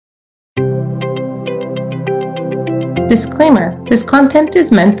Disclaimer: this content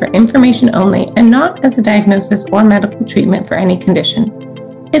is meant for information only and not as a diagnosis or medical treatment for any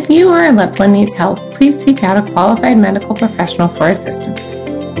condition. If you or a loved one needs help, please seek out a qualified medical professional for assistance.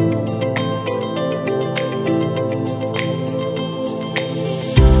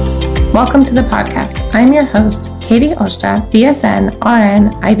 Welcome to the podcast. I'm your host, Katie Oshta, BSN,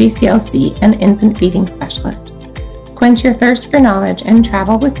 RN, IBCLC, and infant feeding specialist. Quench your thirst for knowledge and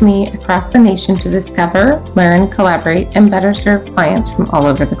travel with me across the nation to discover, learn, collaborate, and better serve clients from all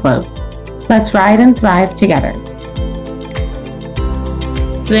over the globe. Let's ride and thrive together.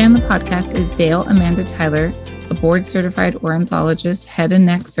 Today on the podcast is Dale Amanda Tyler, a board-certified ornithologist, head and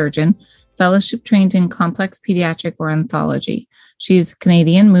neck surgeon, fellowship trained in complex pediatric ornithology. She is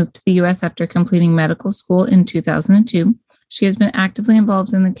Canadian, moved to the U.S. after completing medical school in 2002. She has been actively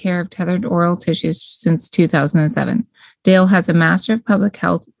involved in the care of tethered oral tissues since 2007. Dale has a Master of Public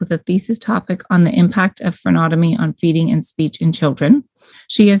Health with a thesis topic on the impact of frenotomy on feeding and speech in children.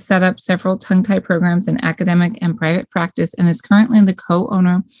 She has set up several tongue-tie programs in academic and private practice and is currently the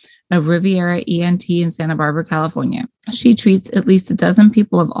co-owner of Riviera ENT in Santa Barbara, California. She treats at least a dozen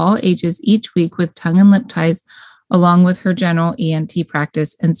people of all ages each week with tongue and lip ties, along with her general ENT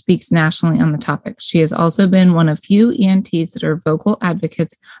practice, and speaks nationally on the topic. She has also been one of few ENTs that are vocal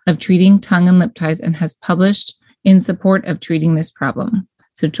advocates of treating tongue and lip ties and has published in support of treating this problem.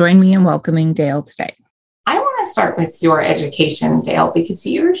 So join me in welcoming Dale today. I want to start with your education, Dale, because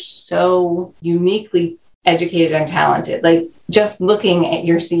you're so uniquely educated and talented. Like, just looking at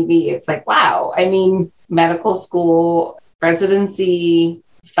your CV, it's like, wow. I mean, medical school, residency,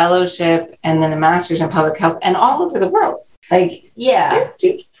 fellowship, and then a master's in public health, and all over the world. Like, yeah.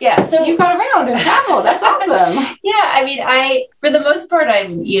 So you've gone around and traveled. That's awesome. Yeah. I mean, for the most part,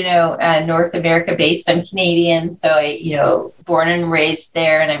 I'm, North America based. I'm Canadian. So I, born and raised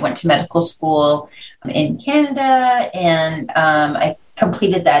there, and I went to medical school in Canada, and I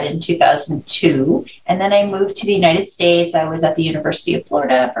completed that in 2002. And then I moved to the United States. I was at the University of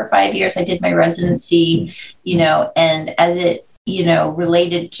Florida for 5 years. I did my residency, and as it,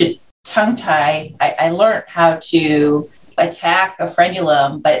 related to tongue tie, I learned how to attack a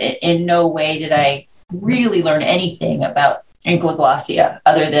frenulum, but in no way did I really learn anything about ankyloglossia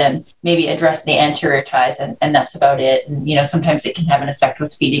other than maybe address the anterior ties, and that's about it. And, sometimes it can have an effect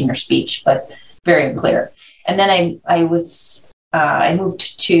with feeding or speech, but very unclear. And then I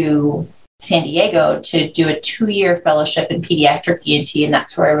moved to San Diego to do a 2-year fellowship in pediatric ENT, and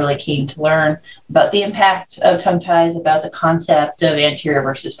that's where I really came to learn about the impact of tongue ties, about the concept of anterior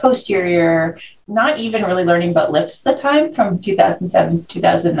versus posterior, not even really learning about lips at the time. From 2007 to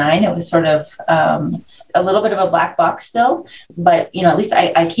 2009, it was sort of a little bit of a black box still, but at least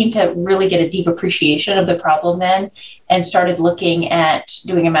I came to really get a deep appreciation of the problem then, and started looking at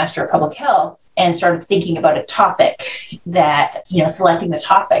doing a Master of Public Health, and started thinking about a topic that, selecting the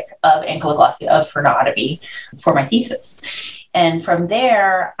topic of ankyloglossia, of frenotomy, for my thesis. And from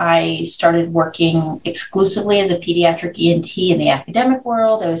there, I started working exclusively as a pediatric ENT in the academic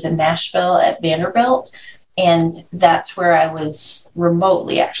world. I was in Nashville at Vanderbilt, and that's where I was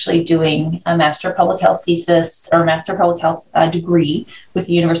remotely actually doing a Master of Public Health thesis, or Master of Public Health degree with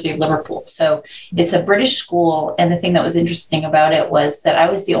the University of Liverpool. So it's a British school, and the thing that was interesting about it was that I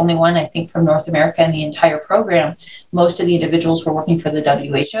was the only one, I think, from North America in the entire program. Most of the individuals were working for the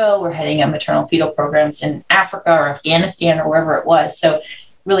WHO, were heading up maternal fetal programs in Africa or Afghanistan or wherever it was. So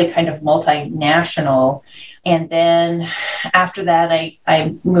really kind of multinational. And then after that,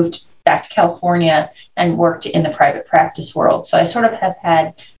 I moved back to California and worked in the private practice world. So I sort of have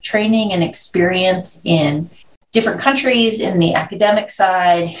had training and experience in different countries, in the academic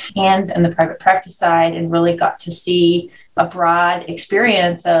side and in the private practice side, and really got to see a broad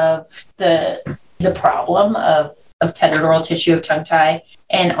experience of the problem of tethered oral tissue, of tongue tie,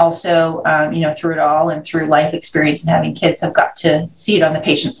 and also, through it all and through life experience and having kids, I've got to see it on the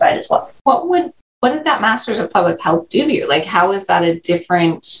patient side as well. What did that Master's of Public Health do to you? Like, how is that a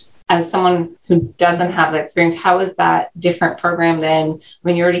different, as someone who doesn't have that experience, how is that different program than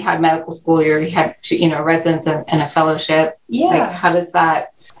when you already had medical school, you already had residence and a fellowship? Yeah. Like, how does that?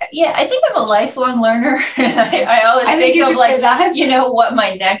 Yeah, I think I'm a lifelong learner. I always think of what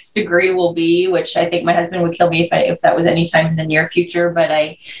my next degree will be, which I think my husband would kill me if that was any time in the near future. But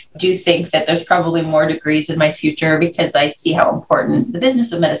I do think that there's probably more degrees in my future, because I see how important the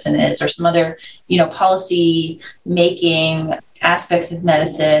business of medicine is, or some other, policy making aspects of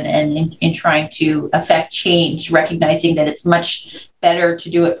medicine, and in trying to affect change, recognizing that it's much better to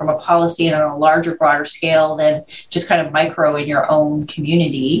do it from a policy and on a larger, broader scale than just kind of micro in your own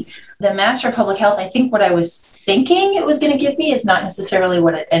community. The Master of Public Health, I think what I was thinking it was going to give me is not necessarily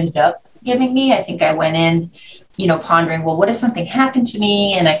what it ended up giving me. I think I went in pondering, well, what if something happened to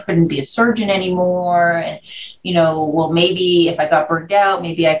me and I couldn't be a surgeon anymore? And, well, maybe if I got burned out,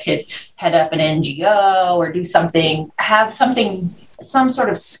 maybe I could head up an NGO or do something, have some sort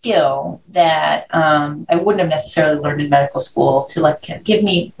of skill that I wouldn't have necessarily learned in medical school to give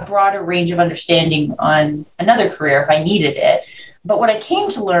me a broader range of understanding on another career if I needed it. But what I came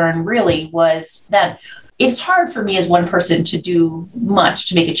to learn really was that it's hard for me as one person to do much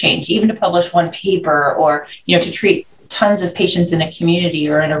to make a change, even to publish one paper or, to treat tons of patients in a community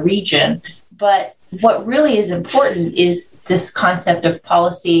or in a region. But what really is important is this concept of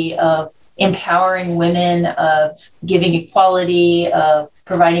policy, of empowering women, of giving equality, of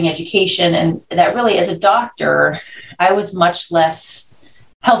providing education. And that really, as a doctor, I was much less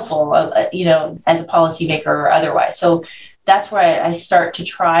helpful, as a policymaker or otherwise. So that's where I start to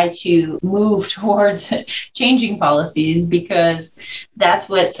try to move towards changing policies, because that's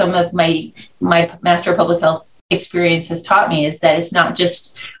what some of my Master of Public Health experience has taught me, is that it's not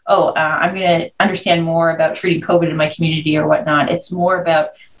just, I'm going to understand more about treating COVID in my community or whatnot. It's more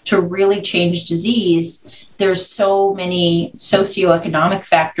about, to really change disease, there's so many socioeconomic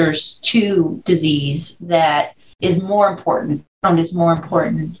factors to disease that is more important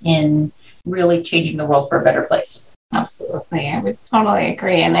in really changing the world for a better place. Absolutely. I would totally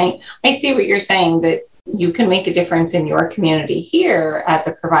agree. And I see what you're saying, that you can make a difference in your community here as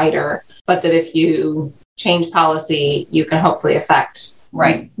a provider, but that if you change policy, you can hopefully affect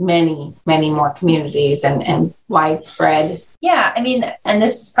many, many more communities and widespread. Yeah, and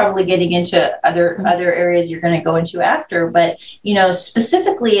this is probably getting into other areas you're going to go into after, but,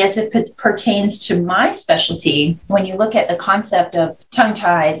 specifically as it pertains to my specialty, when you look at the concept of tongue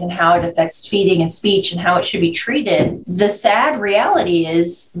ties and how it affects feeding and speech and how it should be treated, the sad reality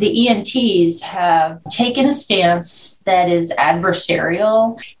is the ENTs have taken a stance that is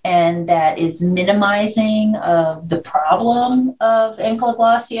adversarial and that is minimizing of the problem of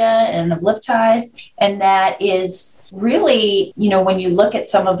ankyloglossia and of lip ties, and that is really, when you look at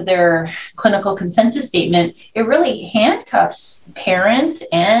some of their clinical consensus statement, it really handcuffs parents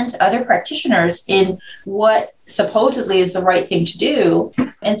and other practitioners in what supposedly is the right thing to do.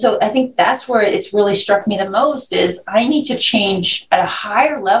 And so I think that's where it's really struck me the most, is I need to change at a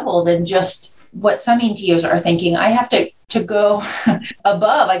higher level than just what some ENTs are thinking. I have to go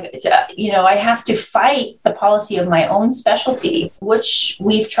above. I have to fight the policy of my own specialty, which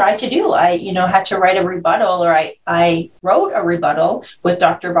we've tried to do. I had to write a rebuttal, or I wrote a rebuttal with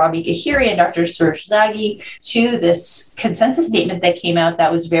Dr. Bobby Gahiri and Dr. Suresh Zaghi to this consensus statement that came out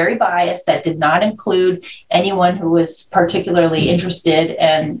that was very biased, that did not include anyone who was particularly interested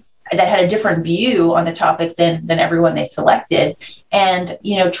and that had a different view on the topic than everyone they selected. And,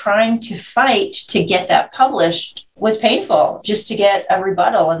 trying to fight to get that published was painful, just to get a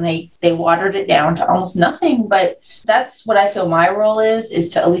rebuttal. And they watered it down to almost nothing. But that's what I feel my role is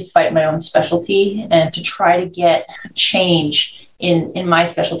to at least fight my own specialty and to try to get change in my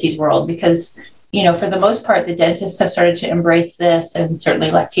specialty's world. Because, for the most part, the dentists have started to embrace this, and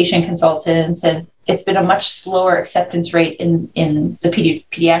certainly lactation consultants, and it's been a much slower acceptance rate in the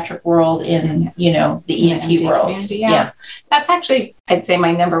pediatric world, in, the ENT world. Yeah. That's actually, I'd say,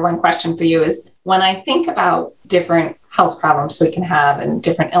 my number one question for you is, when I think about different health problems we can have and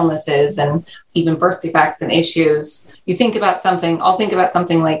different illnesses and even birth defects and issues, I'll think about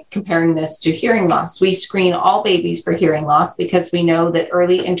something like comparing this to hearing loss. We screen all babies for hearing loss because we know that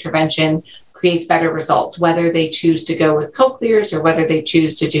early intervention creates better results, whether they choose to go with cochlears or whether they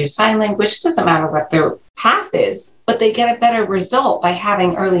choose to do sign language. It doesn't matter what their path is, but they get a better result by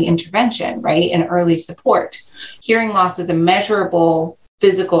having early intervention, right? And early support. Hearing loss is a measurable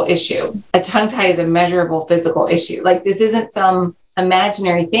physical issue. A tongue tie is a measurable physical issue. Like, this isn't some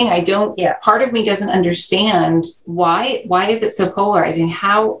imaginary thing. Part of me doesn't understand why is it so polarizing?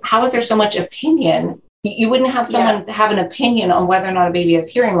 How is there so much opinion? You wouldn't have someone have an opinion on whether or not a baby has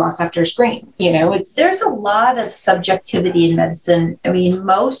hearing loss after a screen. There's a lot of subjectivity in medicine.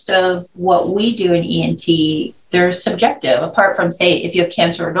 Most of what we do in ENT, they're subjective, apart from, say, if you have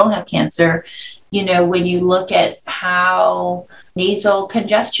cancer or don't have cancer. When you look at how nasal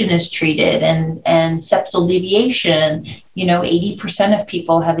congestion is treated and septal deviation, 80% of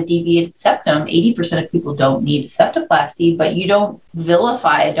people have a deviated septum. 80% of people don't need a septoplasty, but you don't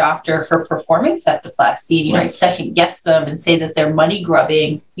vilify a doctor for performing septoplasty. You don't second guess them and say that they're money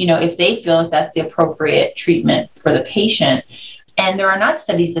grubbing, if they feel like that's the appropriate treatment for the patient. And there are not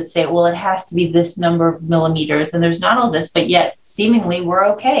studies that say, well, it has to be this number of millimeters, and there's not all this, but yet seemingly we're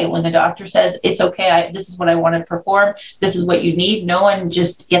okay. When the doctor says, it's okay, this is what I want to perform, this is what you need, no one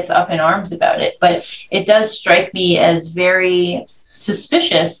just gets up in arms about it. But it does strike me as very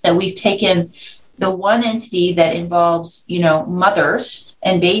suspicious that we've taken the one entity that involves, mothers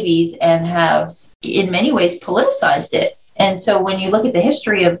and babies and have in many ways politicized it. And so when you look at the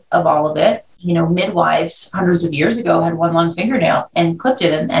history of all of it, midwives hundreds of years ago had one long fingernail and clipped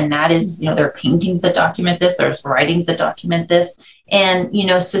it. And that is, there are paintings that document this, there's writings that document this. And,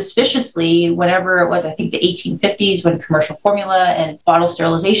 suspiciously, whenever it was, I think the 1850s, when commercial formula and bottle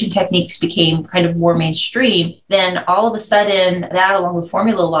sterilization techniques became kind of more mainstream, then all of a sudden that, along with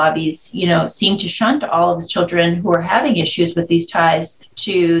formula lobbies, seemed to shunt all of the children who are having issues with these ties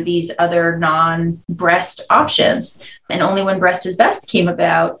to these other non-breast options. And only when Breast is Best came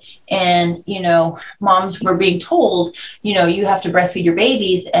about and, moms were being told, you have to breastfeed your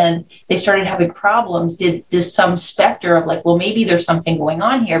babies, and they started having problems, did this some specter of like, well, maybe there's something going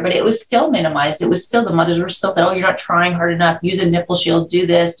on here, but it was still minimized. It was still, the mothers were still saying, oh, you're not trying hard enough, use a nipple shield, do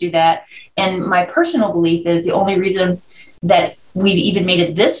this, do that. And my personal belief is the only reason that we've even made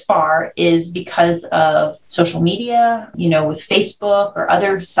it this far is because of social media, with Facebook or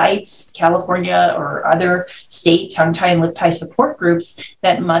other sites, California or other state tongue tie and lip tie support groups,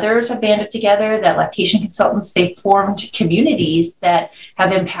 that mothers have banded together, that lactation consultants, they've formed communities that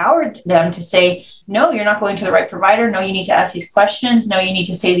have empowered them to say, no, you're not going to the right provider. No, you need to ask these questions. No, you need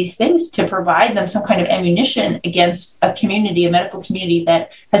to say these things, to provide them some kind of ammunition against a community, a medical community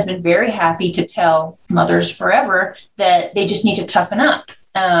that has been very happy to tell mothers forever that they just need to toughen up.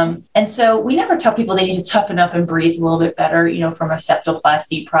 And so we never tell people they need to toughen up and breathe a little bit better, from a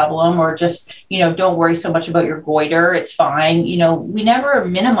septoplasty problem, or just, don't worry so much about your goiter. It's fine. We never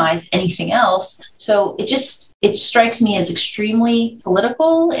minimize anything else. So it strikes me as extremely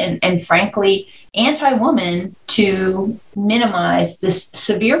political and frankly, anti-woman to minimize this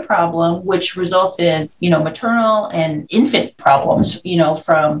severe problem, which results in, maternal and infant problems,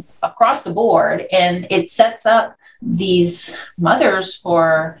 from across the board. And it sets up these mothers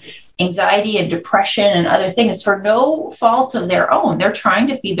for anxiety and depression and other things for no fault of their own. They're trying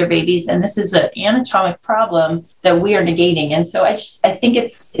to feed their babies, and this is an anatomic problem that we are negating. And so I think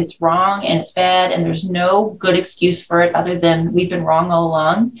it's wrong and it's bad, and there's no good excuse for it other than we've been wrong all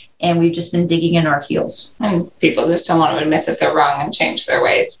along, and we've just been digging in our heels. And people just don't want to admit that they're wrong and change their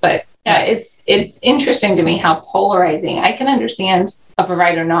ways. But yeah, it's interesting to me how polarizing. I can understand a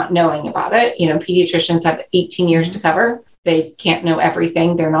provider not knowing about it. Pediatricians have 18 years to cover. They can't know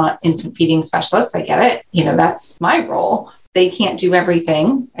everything. They're not infant feeding specialists. I get it. That's my role. They can't do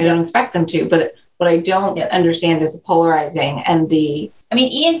everything. I don't expect them to. But what I don't understand is the polarizing and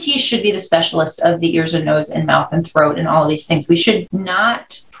ENTs should be the specialists of the ears and nose and mouth and throat and all of these things. We should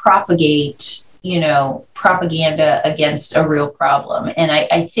not propagate, propaganda against a real problem. And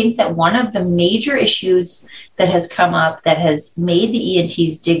I think that one of the major issues that has come up that has made the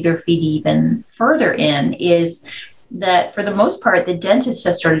ENTs dig their feet even further in is that for the most part, the dentists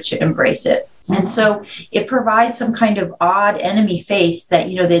have started to embrace it. And so it provides some kind of odd enemy face that,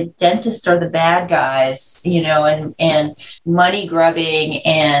 the dentists are the bad guys, and money grubbing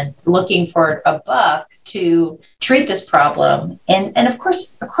and looking for a buck to treat this problem. And of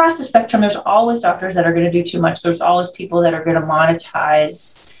course, across the spectrum, there's always doctors that are going to do too much. There's always people that are going to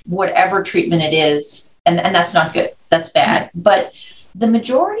monetize whatever treatment it is. And that's not good. That's bad. But the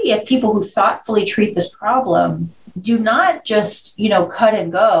majority of people who thoughtfully treat this problem do not just, cut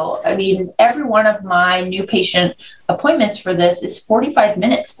and go. Every one of my new patient appointments for this is 45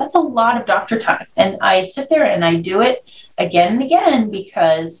 minutes. That's a lot of doctor time. And I sit there and I do it again and again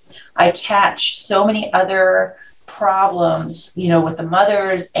because I catch so many other problems, with the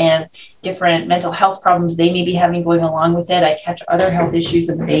mothers and different mental health problems they may be having going along with it. I catch other health issues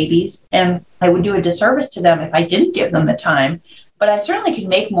in the babies, and I would do a disservice to them if I didn't give them the time. But I certainly could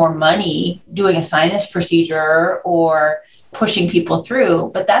make more money doing a sinus procedure or pushing people through.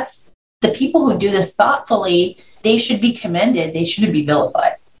 But that's the people who do this thoughtfully, they should be commended. They shouldn't be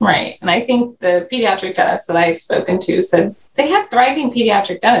vilified. Right. And I think the pediatric dentists that I've spoken to said they had thriving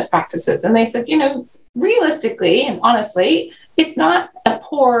pediatric dentist practices. And they said, realistically and honestly, it's not a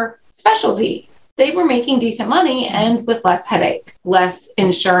poor specialty. They were making decent money and with less headache, less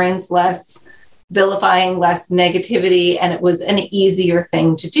insurance, less vilifying, less negativity, and it was an easier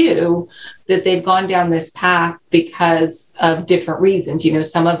thing to do, that they've gone down this path because of different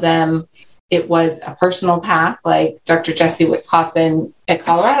reasons. Some of them, it was a personal path, like Dr. Jesse Witt-Kaufman at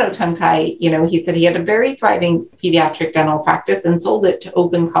Colorado Tongue Tie. He said he had a very thriving pediatric dental practice and sold it to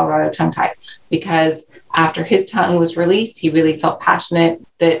open Colorado Tongue Tie because after his tongue was released, he really felt passionate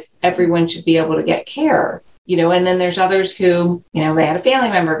that everyone should be able to get care. And then there's others who, they had a family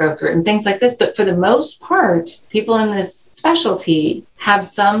member go through it and things like this. But for the most part, people in this specialty have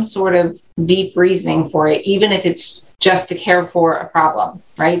some sort of deep reasoning for it, even if it's just to care for a problem,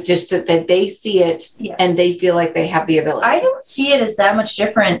 right? Just that they see it and they feel like they have the ability. I don't see it as that much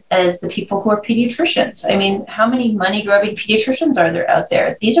different as the people who are pediatricians. I mean, how many money-grubbing pediatricians are there out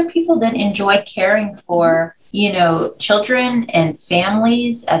there? These are people that enjoy caring for, children and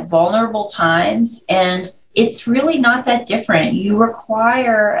families at vulnerable times. And it's really not that different. You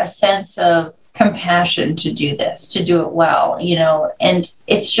require a sense of compassion to do this, to do it well, and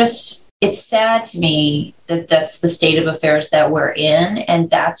it's sad to me that that's the state of affairs that we're in. And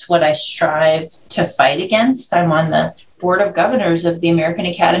that's what I strive to fight against. I'm on the board of governors of the American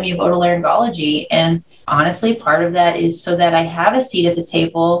Academy of Otolaryngology. And honestly, part of that is so that I have a seat at the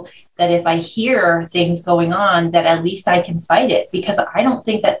table, that if I hear things going on, that at least I can fight it. Because I don't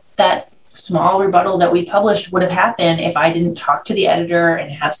think that small rebuttal that we published would have happened if I didn't talk to the editor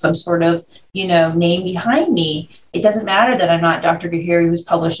and have some sort of, name behind me. It doesn't matter that I'm not Dr. Gahary, who's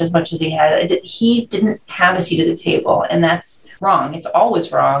published as much as he had. He didn't have a seat at the table, and that's wrong. It's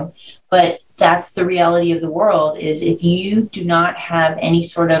always wrong. But that's the reality of the world, is if you do not have any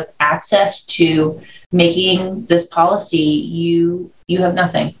sort of access to making this policy, you have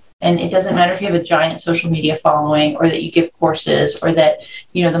nothing. And it doesn't matter if you have a giant social media following, or that you give courses, or that,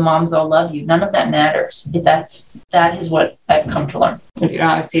 the moms all love you. None of that matters. That is what I've come to learn. If you don't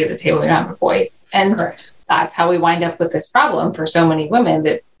have a seat at the table, you don't have a voice. And correct. That's how we wind up with this problem for so many women,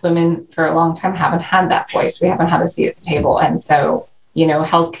 that women for a long time haven't had that voice. We haven't had a seat at the table. And so,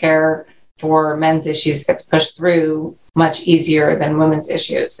 healthcare for men's issues gets pushed through much easier than women's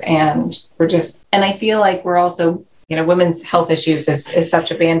issues. And I feel like we're also, women's health issues is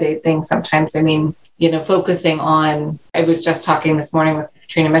such a Band-Aid thing sometimes. I mean, focusing on, I was just talking this morning with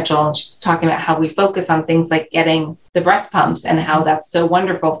Katrina Mitchell, and she's talking about how we focus on things like getting the breast pumps and how that's so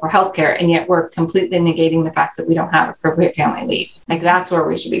wonderful for healthcare. And yet we're completely negating the fact that we don't have appropriate family leave. Like, that's where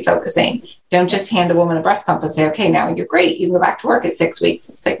we should be focusing. Don't just hand a woman a breast pump and say, okay, now you're great. You can go back to work at 6 weeks.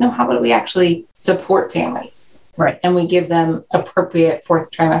 It's like, no, how about we actually support families? Right. And we give them appropriate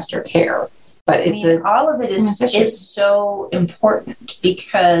fourth trimester care. But all of it is so important,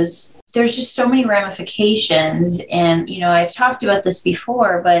 because there's just so many ramifications. And, I've talked about this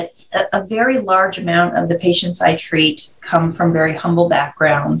before, but a very large amount of the patients I treat come from very humble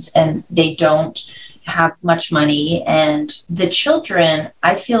backgrounds, and they don't have much money. And the children,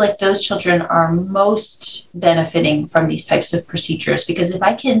 I feel like those children are most benefiting from these types of procedures, because if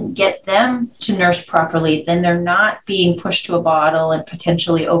I can get them to nurse properly, then they're not being pushed to a bottle and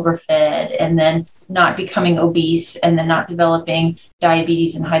potentially overfed, and then not becoming obese, and then not developing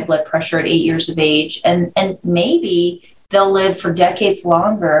diabetes and high blood pressure at 8 years of age. And maybe they'll live for decades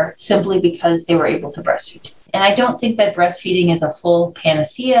longer simply because they were able to breastfeed. And I don't think that breastfeeding is a full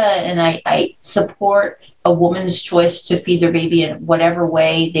panacea, and I support a woman's choice to feed their baby in whatever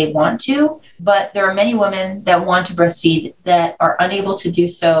way they want to. But there are many women that want to breastfeed that are unable to do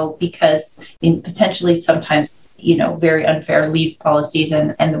so because potentially sometimes, very unfair leave policies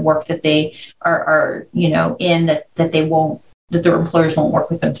and the work that they are in that they won't, that their employers won't work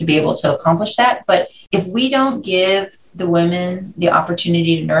with them to be able to accomplish that. But if we don't give the women the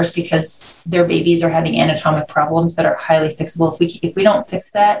opportunity to nurse because their babies are having anatomic problems that are highly fixable, if we don't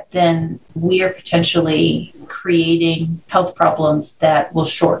fix that, then we are potentially creating health problems that will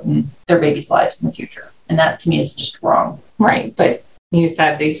shorten their babies' lives in the future. And that, to me, is just wrong. Right. But you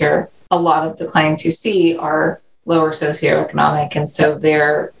said these are, a lot of the clients you see are lower socioeconomic, and so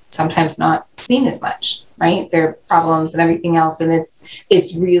they're sometimes not seen as much, right? Their problems and everything else. And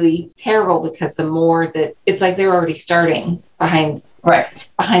it's really terrible, because the more that it's like they're already starting behind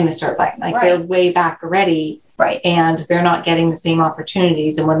the start line. Like they're way back already. Right. And they're not getting the same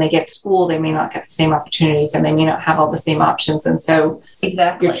opportunities. And when they get to school, they may not get the same opportunities, and they may not have all the same options. And so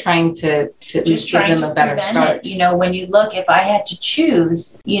exactly, you're trying to just give them a better start. When you look, if I had to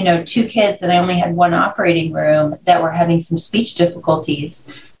choose, 2 kids and I only had one operating room that were having some speech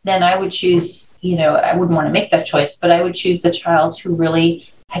difficulties, then I would choose, I wouldn't want to make that choice, but I would choose the child who really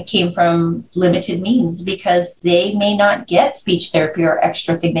came from limited means, because they may not get speech therapy or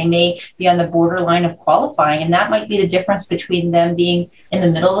extra thing. They may be on the borderline of qualifying. And that might be the difference between them being in the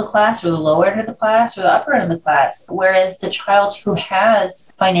middle of the class, or the lower end of the class, or the upper end of the class. Whereas the child who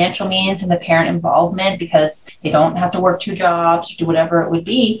has financial means and the parent involvement, because they don't have to work 2 jobs or do whatever it would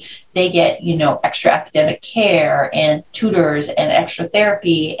be, they get, extra academic care and tutors and extra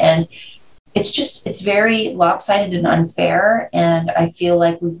therapy. And it's very lopsided and unfair. And I feel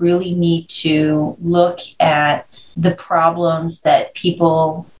like we really need to look at the problems that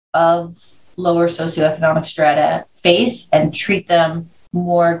people of lower socioeconomic strata face and treat them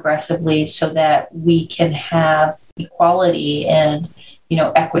more aggressively, so that we can have equality and,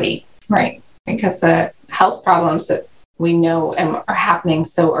 equity. Right. because the health problems that we know are happening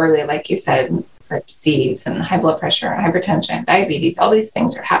so early, like you said, heart disease and high blood pressure and hypertension, diabetes, all these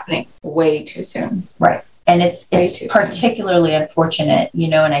things are happening way too soon. Right. And it's particularly unfortunate,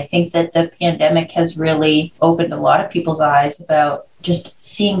 and I think that the pandemic has really opened a lot of people's eyes about just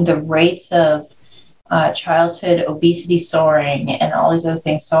seeing the rates of childhood obesity soaring and all these other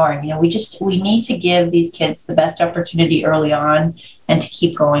things soaring. We need to give these kids the best opportunity early on and to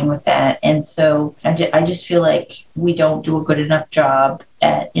keep going with that. And so I just feel like we don't do a good enough job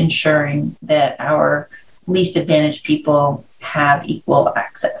at ensuring that our least advantaged people have equal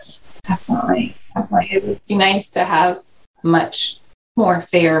access. Definitely. It would be nice to have a much more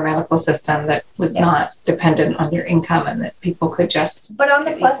fair medical system that was not dependent on your income and that people could just... But on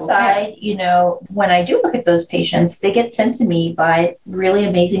the plus side, when I do look at those patients, they get sent to me by really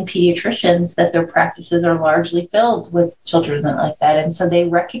amazing pediatricians that their practices are largely filled with children like that. And so they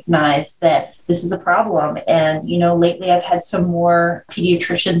recognize that this is a problem. And, lately I've had some more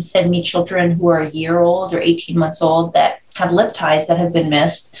pediatricians send me children who are a year old or 18 months old that have lip ties that have been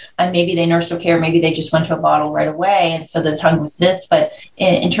missed, and maybe they nursed okay, or maybe they just went to a bottle right away, and so the tongue was missed. But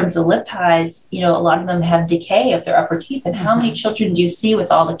in terms of lip ties, a lot of them have decay of their upper teeth. And how many children do you see with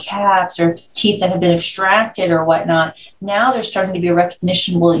all the caps or teeth that have been extracted or whatnot? Now there's starting to be a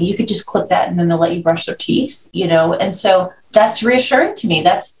recognition, well, you could just clip that and then they'll let you brush their teeth, and so that's reassuring to me.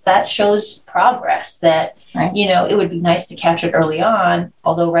 That shows progress that, right. It would be nice to catch it early on,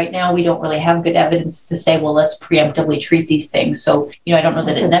 although right now we don't really have good evidence to say, well, let's preemptively treat these things. So, I don't know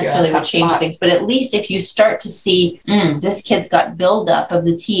that it necessarily would change things, but at least if you start to see, this kid's got buildup of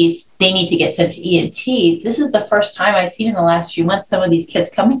the teeth, they need to get sent to ENT. This is the first time I've seen in the last few months some of these kids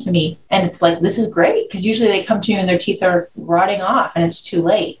coming to me, and it's like, this is great, because usually they come to you and their teeth are rotting off and it's too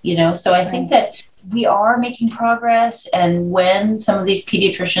late, So I think that we are making progress. And when some of these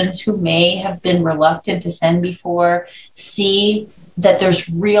pediatricians who may have been reluctant to send before see that there's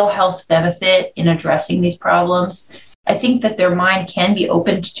real health benefit in addressing these problems, I think that their mind can be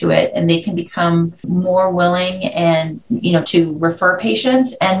opened to it, and they can become more willing and, to refer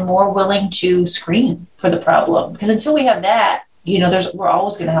patients and more willing to screen for the problem. Because until we have that, we're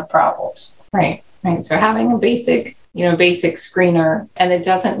always going to have problems. Right. So having a basic screener, and it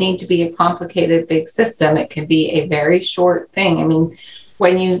doesn't need to be a complicated big system. It can be a very short thing. I mean,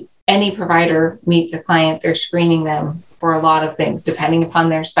 when any provider meets a client, they're screening them for a lot of things, depending upon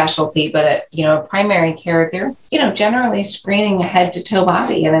their specialty. But primary care, they're, generally screening a head to toe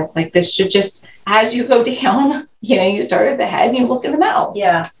body. And it's like, this should just, as you go down, you start at the head and you look at the mouth.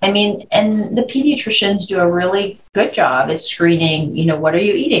 Yeah. I mean, and the pediatricians do a really good job at screening, what are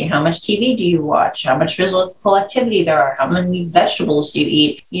you eating? How much TV do you watch? How much physical activity there are? How many vegetables do you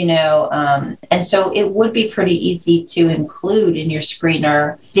eat? And so it would be pretty easy to include in your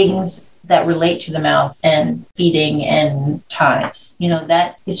screener things that relate to the mouth and feeding and ties.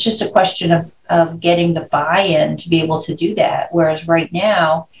 That it's just a question of getting the buy-in to be able to do that. Whereas right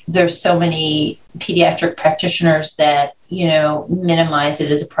now, there's so many pediatric practitioners that, minimize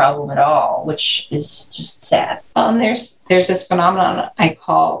it as a problem at all, which is just sad. There's this phenomenon I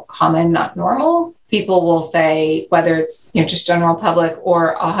call common, not normal. People will say, whether it's just general public,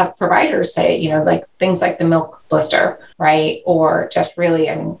 or I'll have providers say, like things like the milk blister, right? Or just really,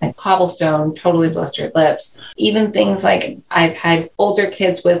 like cobblestone, totally blistered lips. Even things like I've had older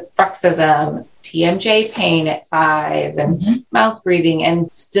kids with bruxism, TMJ pain at 5, and mouth breathing, and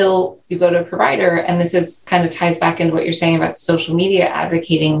still you go to a provider, and this is kind of ties back into what you're saying about social media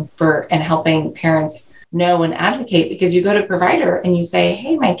advocating for and helping parents know and advocate, because you go to a provider and you say,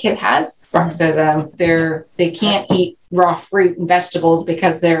 hey, my kid has bruxism. They can't eat raw fruit and vegetables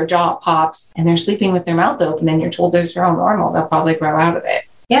because their jaw pops and they're sleeping with their mouth open, and you're told they're so normal, they'll probably grow out of it.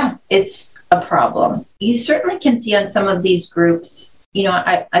 Yeah, it's a problem. You certainly can see on some of these groups,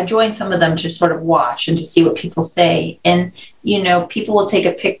 I joined some of them to sort of watch and to see what people say. And, people will take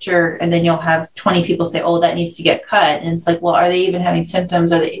a picture and then you'll have 20 people say, oh, that needs to get cut. And it's like, well, are they even having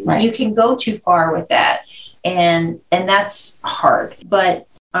symptoms? Right. You can go too far with that. And that's hard. But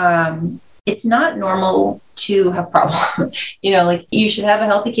it's not normal to have problems. Like you should have a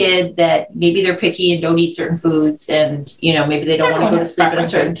healthy kid that maybe they're picky and don't eat certain foods, and maybe they don't want to go to sleep at a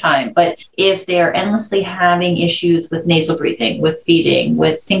certain time. But if they're endlessly having issues with nasal breathing, with feeding,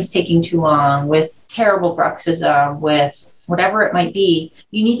 with things taking too long, with terrible bruxism, with whatever it might be,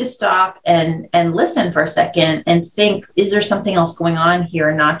 you need to stop and listen for a second and think, is there something else going on here?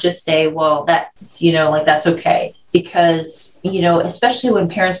 And not just say, well, that's, that's okay. Because, especially when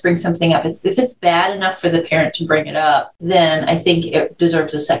parents bring something up, if it's bad enough for the parent to bring it up, then I think it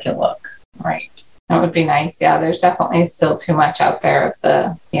deserves a second look. Right. That would be nice. Yeah, there's definitely still too much out there of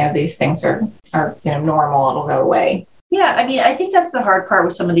the, these things are normal, it'll go away. Yeah, I mean, I think that's the hard part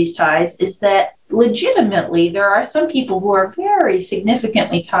with some of these ties is that legitimately there are some people who are very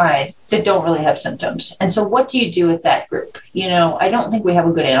significantly tied that don't really have symptoms. And so what do you do with that group? I don't think we have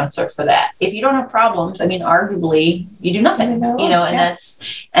a good answer for that. If you don't have problems, I mean, arguably you do nothing,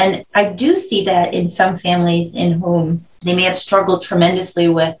 and I do see that in some families in whom they may have struggled tremendously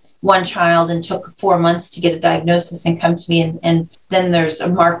with one child and took 4 months to get a diagnosis and come to me, and then there's a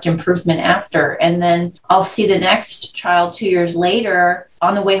marked improvement after. And then I'll see the next child 2 years later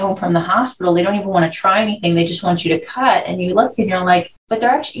on the way home from the hospital. They don't even want to try anything. They just want you to cut. And you look and you're like, but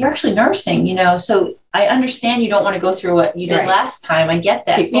you're actually nursing, So I understand you don't want to go through what you did last time. I get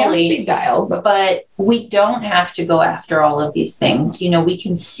that fully. But we don't have to go after all of these things. We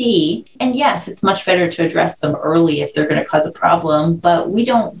can see, and yes, it's much better to address them early if they're going to cause a problem, but we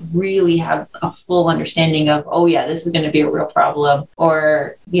don't really have a full understanding of, oh yeah, this is going to be a real problem,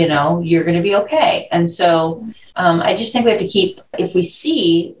 or, you're going to be okay. And so I just think we have to keep, if we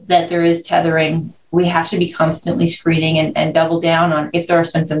see that there is tethering, we have to be constantly screening and double down on if there are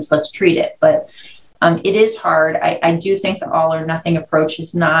symptoms, let's treat it. But it is hard. I do think the all or nothing approach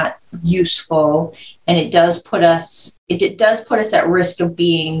is not useful, and it does put us at risk of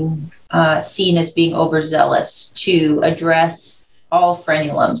being seen as being overzealous to address all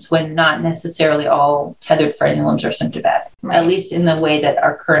frenulums when not necessarily all tethered frenulums are symptomatic, at least in the way that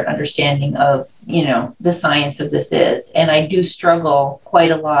our current understanding of, the science of this is. And I do struggle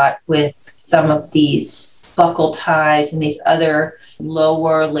quite a lot with some of these buccal ties and these other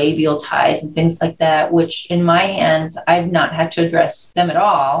lower labial ties and things like that, which in my hands, I've not had to address them at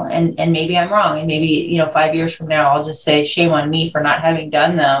all. And maybe I'm wrong. And maybe, 5 years from now, I'll just say shame on me for not having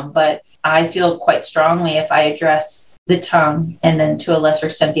done them. But I feel quite strongly if I address the tongue and then to a lesser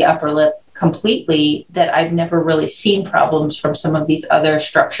extent the upper lip completely, that I've never really seen problems from some of these other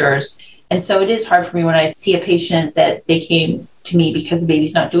structures. And so it is hard for me when I see a patient that they came to me because the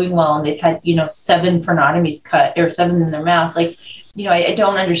baby's not doing well and they've had, 7 sternotomies cut or 7 in their mouth. Like, I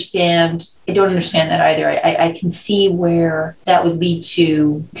don't understand. I don't understand that either. I can see where that would lead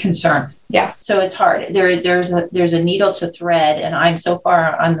to concern. Yeah. So it's hard. There's a needle to thread, and I'm so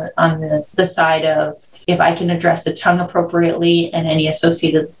far on the side of if I can address the tongue appropriately and any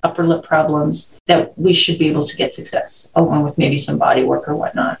associated upper lip problems, that we should be able to get success, along with maybe some body work or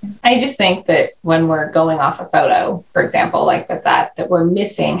whatnot. I just think that when we're going off a photo, for example, like that we're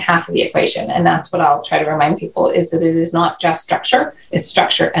missing half of the equation. And that's what I'll try to remind people is that it is not just structure, it's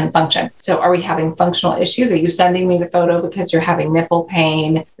structure and function. So are we having functional issues? Are you sending me the photo because you're having nipple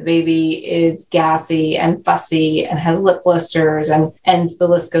pain? The baby is gassy and fussy and has lip blisters and the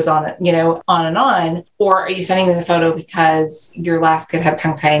list goes on, on and on. Or are you sending me the photo because your last kid had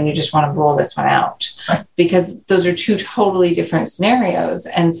tongue tie and you just want to roll this one out? Right. Because those are 2 totally different scenarios.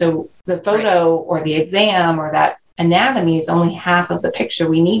 And so the photo or the exam or that anatomy is only half of the picture.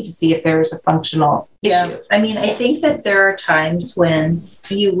 We need to see if there's a functional issue. I mean, I think that there are times when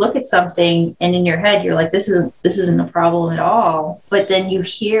you look at something and in your head you're like, this isn't a problem at all, but then you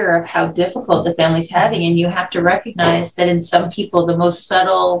hear of how difficult the family's having, and you have to recognize that in some people the most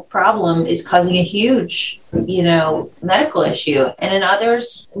subtle problem is causing a huge medical issue, and in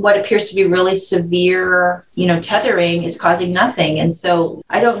others what appears to be really severe tethering is causing nothing. And so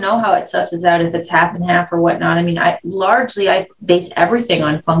I don't know how it susses out if it's half and half or whatnot. I mean, I base everything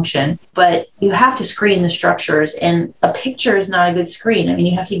on function, but you have to screen the structures, and a picture is not a good screen. I mean,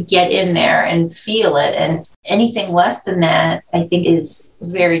 you have to get in there and feel it, and anything less than that, I think, is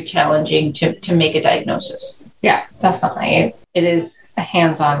very challenging to make a diagnosis. Yeah, definitely. It is a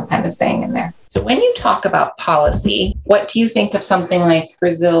hands-on kind of thing in there. So when you talk about policy, what do you think of something like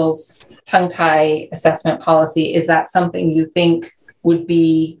Brazil's tongue tie assessment policy? Is that something you think would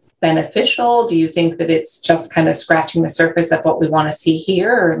be beneficial? Do you think that it's just kind of scratching the surface of what we want to see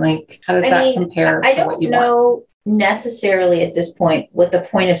here? Or how does that compare to what you want? I don't know necessarily at this point what the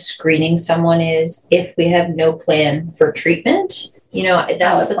point of screening someone is if we have no plan for treatment.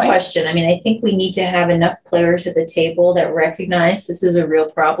 That's the question. I mean, I think we need to have enough players at the table that recognize this is a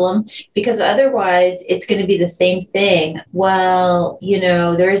real problem, because otherwise it's going to be the same thing. Well,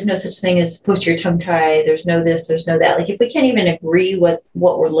 there is no such thing as posterior tongue tie. There's no this, there's no that. Like, if we can't even agree what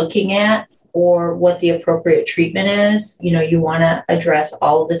we're looking at or what the appropriate treatment is, you want to address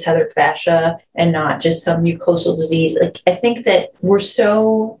all of the tethered fascia and not just some mucosal disease. Like, I think that we're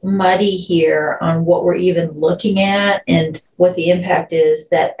so muddy here on what we're even looking at and what the impact is,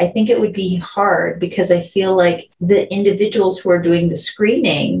 that I think it would be hard, because I feel like the individuals who are doing the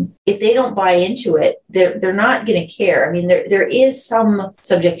screening, if they don't buy into it, they're not going to care. I mean, there is some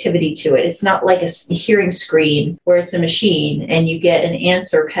subjectivity to it. It's not like a hearing screen where it's a machine and you get an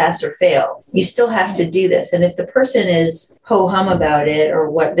answer, pass or fail. You still have to do this. And if the person is ho-hum about it or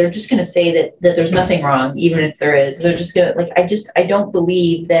what, they're just going to say that there's nothing wrong, even if there is. They're just going to, I don't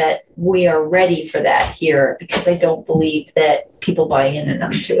believe that we are ready for that here, because I don't believe that people buy in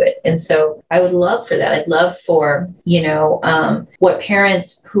enough to it. And so I would love for that. I'd love for, what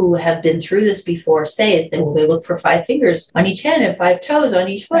parents who have been through this before say is that, well, they look for 5 fingers on each hand and 5 toes on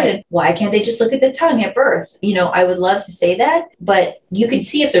each foot. And why can't they just look at the tongue at birth? I would love to say that, but you can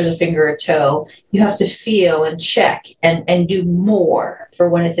see if there's a finger or toe. You have to feel and check and do more for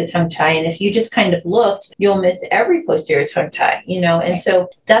when it's a tongue tie. And if you just kind of looked, you'll miss every posterior tongue tie, and so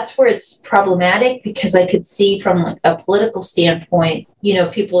that's where it's problematic, because I could see from a political standpoint,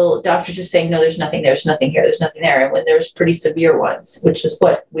 doctors just saying, no, there's nothing there, there's nothing here, there's nothing there. And when there's pretty severe ones, which is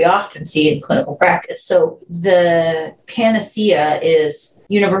what we often see in clinical practice. So the panacea is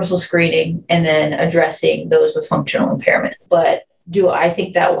universal screening and then addressing those with functional impairment. But do I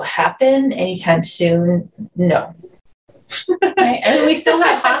think that will happen anytime soon? No. Right. I mean, we still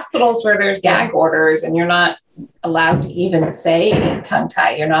have hospitals where there's gag orders and you're not allowed to even say tongue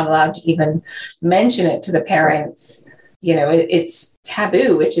tie. You're not allowed to even mention it to the parents. It's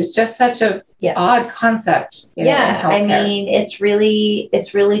taboo, which is just such a odd concept. In healthcare. I mean, it's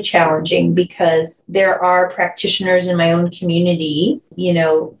really challenging, because there are practitioners in my own community,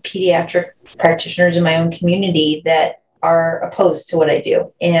 pediatric practitioners in my own community that are opposed to what I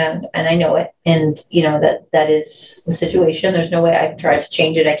do. And I know it. And, that is the situation. There's no way I've tried to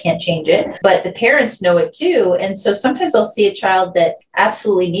change it. I can't change it. But the parents know it too. And so sometimes I'll see a child that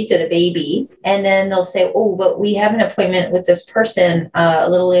absolutely needs it, a baby, and then they'll say, oh, but we have an appointment with this person a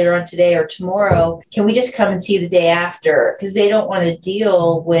little later on today or tomorrow. Can we just come and see you the day after? Because they don't want to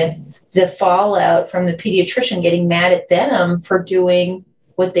deal with the fallout from the pediatrician getting mad at them for doing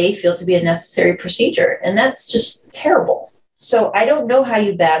what they feel to be a necessary procedure. And that's just terrible. So I don't know how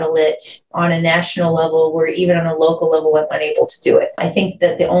you battle it on a national level, or even on a local level, I'm unable to do it. I think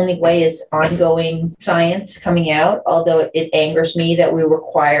that the only way is ongoing science coming out, although it angers me that we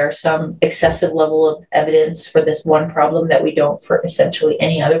require some excessive level of evidence for this one problem that we don't for essentially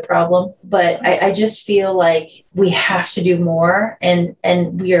any other problem. But I just feel like we have to do more, and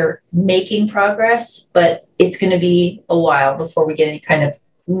we are making progress, but it's going to be a while before we get any kind of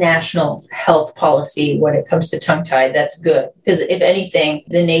national health policy when it comes to tongue tie that's good. Because if anything,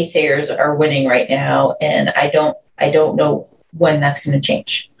 the naysayers are winning right now, and I don't know when that's going to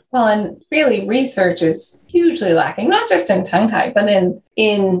change. Well, and really research is hugely lacking, not just in tongue tie, but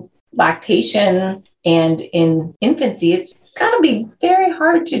in lactation and in infancy. It's got to be very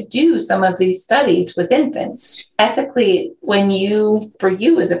hard to do some of these studies with infants. Ethically, for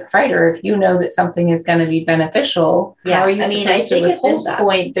you as a provider, if you know that something is going to be beneficial, how are you supposed to withhold that? I think at this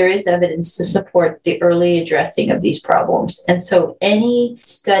point, there is evidence to support the early addressing of these problems. And so any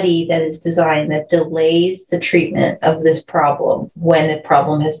study that is designed that delays the treatment of this problem when the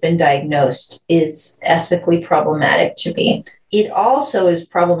problem has been diagnosed is ethically problematic to me. It also is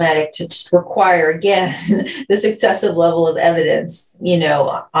problematic to just require, again, this excessive level of evidence,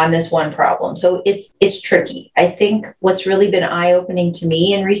 on this one problem. So it's tricky. I think what's really been eye-opening to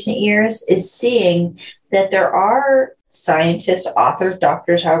me in recent years is seeing that there are scientists, authors,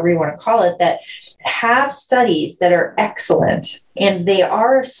 doctors, however you want to call it, that have studies that are excellent, and they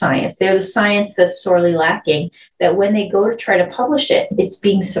are science. They're the science that's sorely lacking, that when they go to try to publish it, it's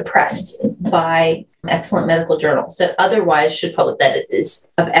being suppressed by excellent medical journals that otherwise should publish, that it is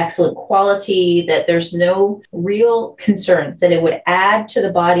of excellent quality, that there's no real concerns, that it would add to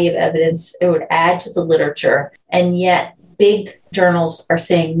the body of evidence, it would add to the literature, and yet big journals are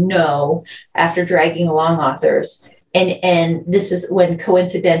saying no after dragging along authors. And this is when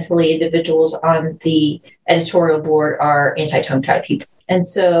coincidentally individuals on the editorial board are anti-tongue tie people. And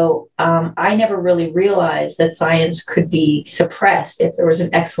so I never really realized that science could be suppressed if there was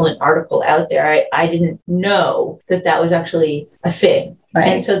an excellent article out there. I didn't know that was actually a thing. Right.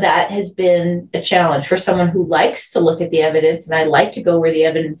 And so that has been a challenge for someone who likes to look at the evidence, and I like to go where the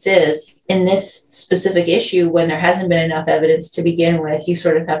evidence is. In this specific issue, when there hasn't been enough evidence to begin with, you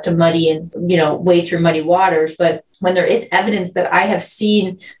sort of have to muddy and, wade through muddy waters. But when there is evidence that I have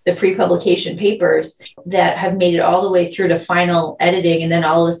seen the pre-publication papers that have made it all the way through to final editing, and then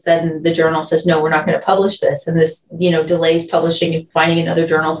all of a sudden the journal says, no, we're not going to publish this, and this, delays publishing and finding another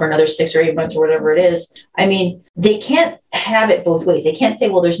journal for another 6 or 8 months or whatever it is. I mean, they can't have it both ways. They can't say,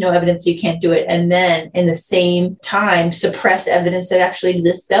 well, there's no evidence, you can't do it, and then in the same time suppress evidence that actually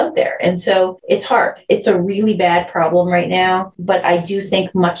exists out there. And so it's hard. It's a really bad problem right now. But I do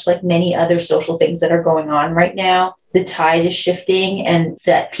think, much like many other social things that are going on right now, the tide is shifting, and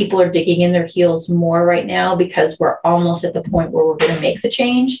that people are digging in their heels more right now, because we're almost at the point where we're going to make the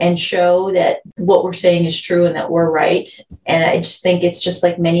change and show that what we're saying is true and that we're right. And I just think it's just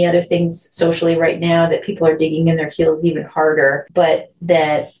like many other things socially right now, that people are digging in their heels even harder, but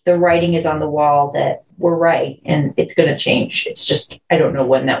that the writing is on the wall that we're right and it's going to change. It's just, I don't know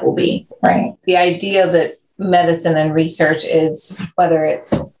when that will be. Right. The idea that medicine and research is, whether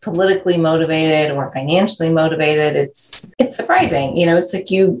it's politically motivated or financially motivated, it's surprising. It's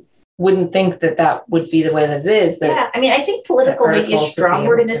like you wouldn't think that would be the way that it is. I mean, I think political may be a strong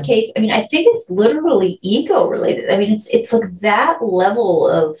word in this case. I mean, I think it's literally ego related. I mean, it's like that level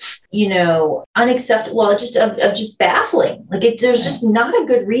of, unacceptable, well, just baffling. Like there's just not a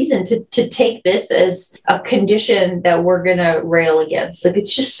good reason to take this as a condition that we're going to rail against. Like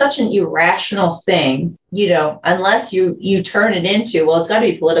it's just such an irrational thing, unless you turn it into, well, it's got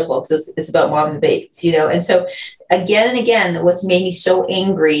to be political because it's about moms and babies, and so again and again, what's made me so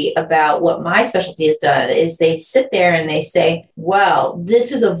angry about what my specialty has done is they sit there and they say, well,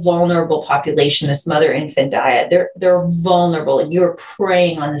 this is a vulnerable population, this mother-infant dyad. They're vulnerable, and you're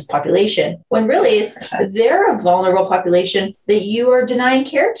preying on this population, when really they're a vulnerable population that you are denying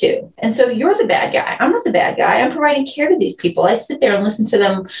care to. And so you're the bad guy. I'm not the bad guy. I'm providing care to these people. I sit there and listen to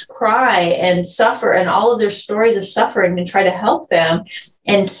them cry and suffer and all of their stories of suffering and try to help them.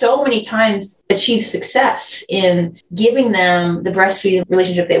 And so many times achieve success in giving them the breastfeeding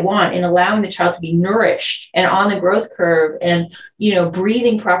relationship they want, in allowing the child to be nourished and on the growth curve and,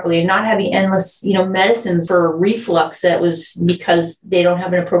 breathing properly and not having endless, medicines for reflux that was because they don't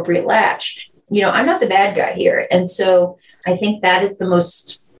have an appropriate latch. I'm not the bad guy here. And so I think that is the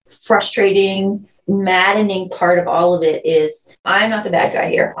most frustrating, maddening part of all of it is I'm not the bad guy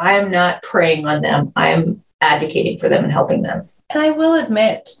here. I am not preying on them. I am advocating for them and helping them. And I will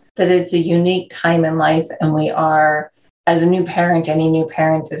admit that it's a unique time in life, and we are, as a new parent, any new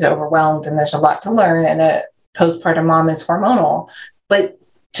parent is overwhelmed and there's a lot to learn, and a postpartum mom is hormonal. But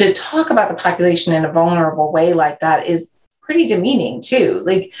to talk about the population in a vulnerable way like that is pretty demeaning too.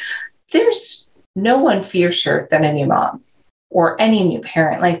 Like there's no one fiercer than a new mom or any new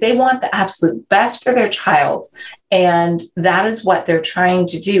parent. Like they want the absolute best for their child. And that is what they're trying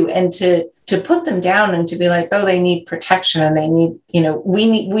to do. And to put them down and to be like, oh, they need protection and they need,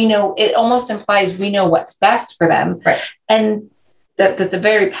 we know, it almost implies we know what's best for them. Right. And that's a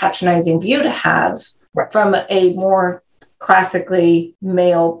very patronizing view to have from a more classically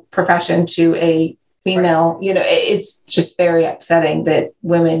male profession to a female, it's just very upsetting that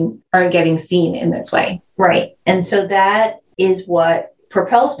women are getting seen in this way. Right. And so that is what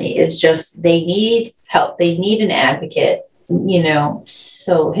propels me, is just they need help. They need an advocate.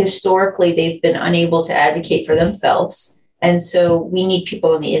 So historically they've been unable to advocate for themselves. And so we need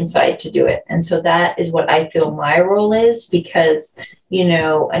people on the inside to do it. And so that is what I feel my role is, because,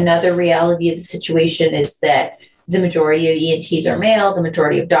 another reality of the situation is that the majority of ENTs are male. The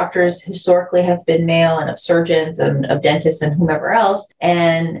majority of doctors historically have been male, and of surgeons and of dentists and whomever else.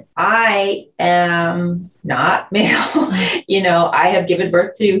 And I am not male. I have given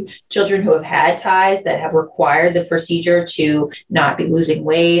birth to children who have had ties that have required the procedure to not be losing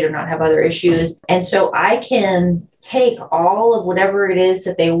weight or not have other issues. And so I can take all of whatever it is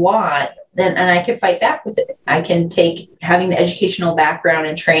that they want, and I can fight back with it. I can take having the educational background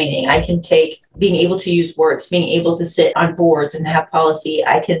and training. I can take being able to use words, being able to sit on boards and have policy.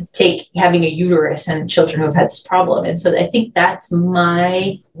 I can take having a uterus and children who have had this problem. And so I think that's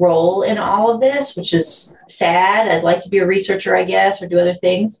my role in all of this, which is sad. I'd like to be a researcher, I guess, or do other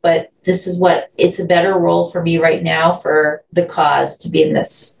things, but this is it's a better role for me right now for the cause to be in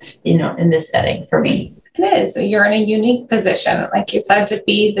this, in this setting for me. It is. You're in a unique position, like you said, to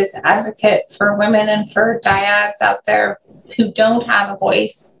be this advocate for women and for dyads out there who don't have a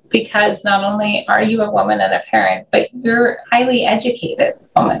voice, because not only are you a woman and a parent, but you're a highly educated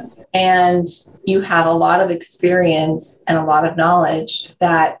woman. And you have a lot of experience and a lot of knowledge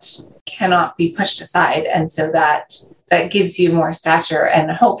that cannot be pushed aside. And so that that gives you more stature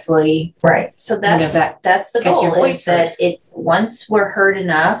and hopefully right. So that's the goal, is that once we're heard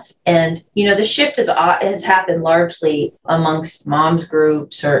enough, and the shift has happened largely amongst moms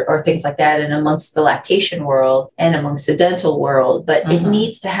groups or things like that, and amongst the lactation world and amongst the dental world, but it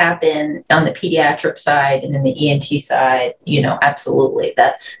needs to happen on the pediatric side and in the ENT side. Absolutely,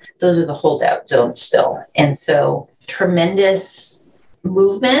 those are the holdout zones still. And so tremendous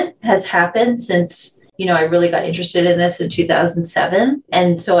movement has happened since I really got interested in this in 2007.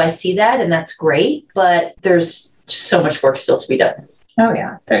 And so I see that, and that's great, but there's just so much work still to be done. Oh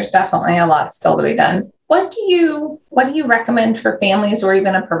yeah, there's definitely a lot still to be done. What do you recommend for families or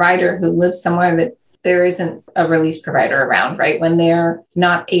even a provider who lives somewhere that there isn't a release provider around, right? When they're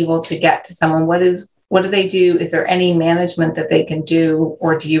not able to get to someone, what do they do? Is there any management that they can do,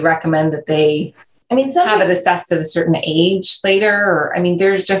 or do you recommend that they have it assessed at a certain age later? Or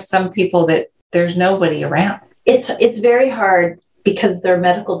there's just some people that there's nobody around. It's very hard because there are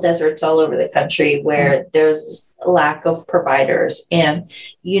medical deserts all over the country where there's a lack of providers. And,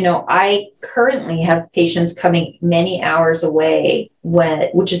 I currently have patients coming many hours away,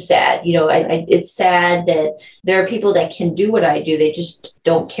 which is sad. It's sad that there are people that can do what I do. They just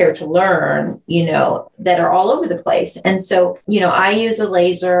don't care to learn, that are all over the place. And so, I use a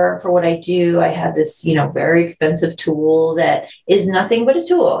laser for what I do. I have this, very expensive tool that is nothing but a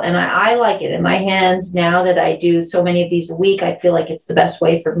tool. And I like it in my hands. Now that I do so many of these a week, I feel like it's the best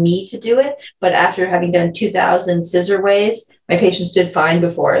way for me to do it. But after having done 2,000 scissor ways, my patients did fine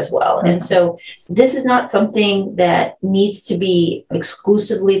before as well. And so this is not something that needs to be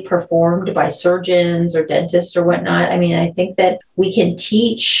exclusively performed by surgeons or dentists or whatnot. I think that we can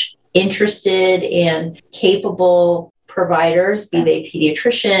teach interested and capable providers, be they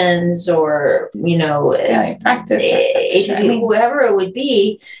pediatricians or, practice, whoever it would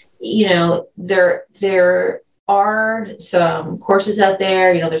be, there are some courses out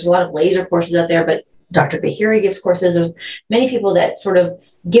there. There's a lot of laser courses out there, but Dr. Bahiri gives courses. There's many people that sort of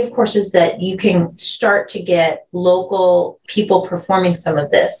give courses that you can start to get local people performing some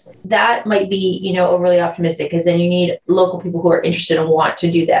of this. That might be, overly optimistic, because then you need local people who are interested and want to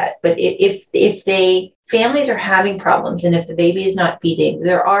do that. But if families are having problems, and if the baby is not feeding,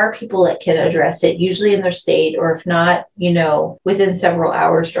 there are people that can address it, usually in their state, or if not, within several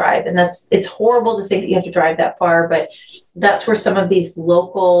hours drive. And it's horrible to think that you have to drive that far, but that's where some of these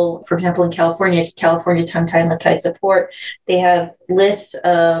local, for example, in California Tongue Tie and Lip Tie Support, they have lists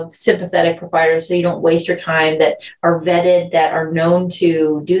of sympathetic providers, so you don't waste your time, that are vetted, that are known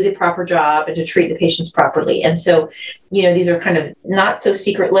to do the proper job and to treat the patients properly. And so, these are kind of not so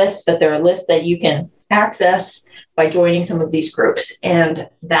secret lists, but they're a list that you can access by joining some of these groups. And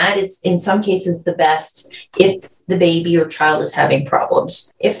that is, in some cases, the best if the baby or child is having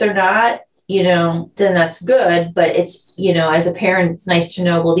problems. If they're not, then that's good. But it's, as a parent, it's nice to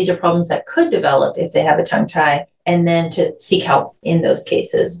know, well, these are problems that could develop if they have a tongue tie, and then to seek help in those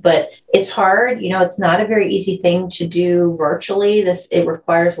cases. But it's hard, it's not a very easy thing to do virtually. It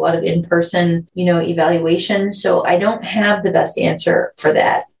requires a lot of in-person, evaluation. So I don't have the best answer for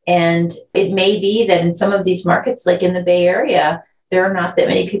that. And it may be that in some of these markets, like in the Bay Area, there are not that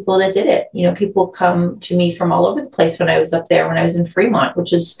many people that did it. People come to me from all over the place when I was up there, when I was in Fremont,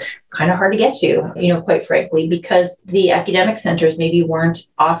 which is kind of hard to get to, quite frankly, because the academic centers maybe weren't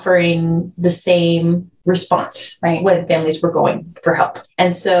offering the same response, right, when families were going for help.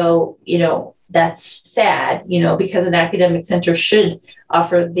 And so, that's sad, because an academic center should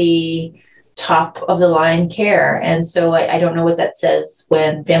offer the top of the line care. And so I don't know what that says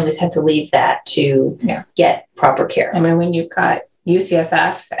when families have to leave that to get proper care. When you've got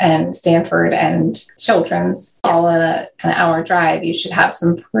UCSF and Stanford and Children's all in an hour drive, you should have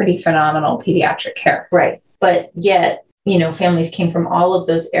some pretty phenomenal pediatric care. Right. But yet, families came from all of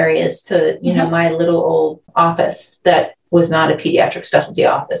those areas to, my little old office that was not a pediatric specialty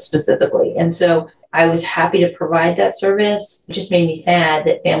office specifically. And so I was happy to provide that service. It just made me sad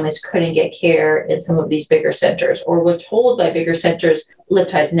that families couldn't get care in some of these bigger centers, or were told by bigger centers, lip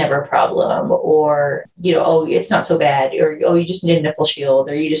tie is never a problem, or, oh, it's not so bad, or, oh, you just need a nipple shield,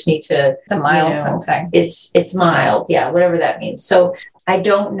 or you just need to... It's a mild tongue. It's mild. Yeah, whatever that means. So I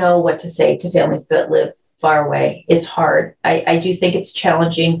don't know what to say to families that live far away. It's hard. I do think it's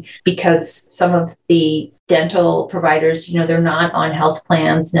challenging because some of the dental providers, they're not on health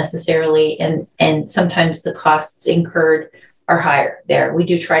plans necessarily. And sometimes the costs incurred are higher there. We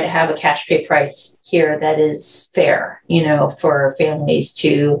do try to have a cash pay price here that is fair, for families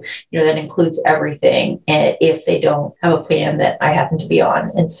to, that includes everything, if they don't have a plan that I happen to be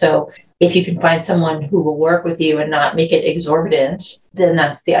on. And so, if you can find someone who will work with you and not make it exorbitant, then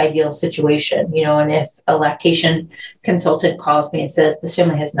that's the ideal situation, and if a lactation consultant calls me and says, this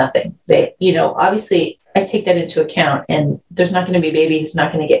family has nothing, they, obviously I take that into account, and there's not going to be a baby who's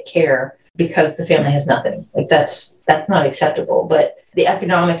not going to get care because the family has nothing. Like that's not acceptable. But the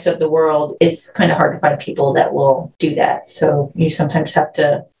economics of the world, it's kind of hard to find people that will do that. So you sometimes have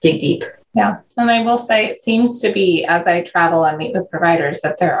to dig deep. Yeah. And I will say, it seems to be, as I travel and meet with providers,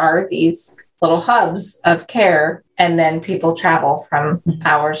 that there are these little hubs of care, and then people travel from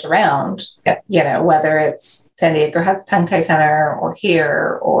hours around, whether it's San Diego has tongue tie center, or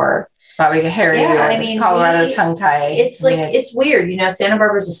here, or Bobby Harry, Colorado tongue tie. It's weird. Santa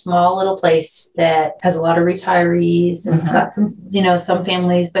Barbara is a small little place that has a lot of retirees, and it's got some, some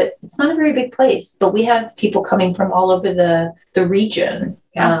families, but it's not a very big place. But we have people coming from all over the region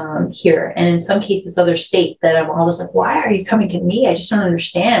here, and in some cases other states, that I'm always like, why are you coming to me? I just don't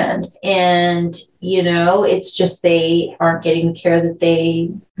understand. And it's just they aren't getting the care that they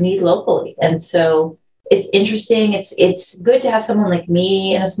need locally. And so it's interesting. It's good to have someone like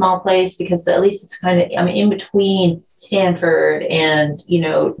me in a small place, because at least it's kind of, in between Stanford and,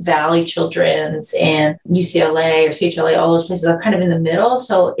 Valley Children's and UCLA or CHLA, all those places are kind of in the middle.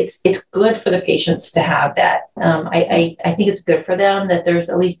 So it's good for the patients to have that. I think it's good for them that there's,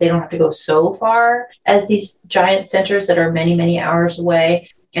 at least they don't have to go so far as these giant centers that are many, many hours away.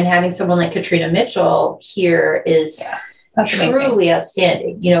 And having someone like Katrina Mitchell here is truly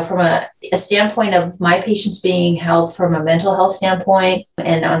outstanding, from a standpoint of my patients being held from a mental health standpoint,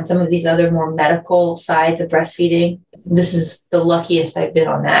 and on some of these other more medical sides of breastfeeding. This is the luckiest I've been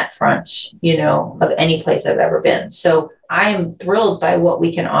on that front, of any place I've ever been. So I'm thrilled by what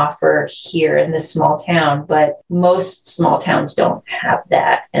we can offer here in this small town, but most small towns don't have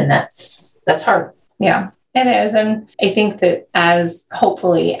that. And that's hard. Yeah, it is. And I think that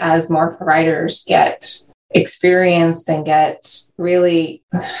hopefully as more providers get experienced and get really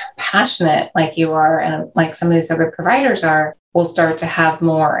passionate like you are, and like some of these other providers are, we'll start to have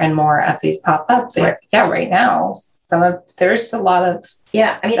more and more of these pop up. Right. Right now, there's a lot of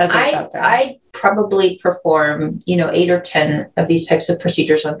I probably perform 8 or 10 of these types of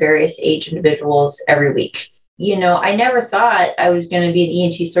procedures on various age individuals every week. I never thought I was going to be an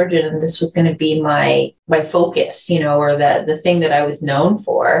ENT surgeon and this was going to be my focus, or the thing that I was known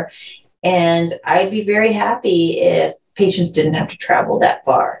for. And I'd be very happy if patients didn't have to travel that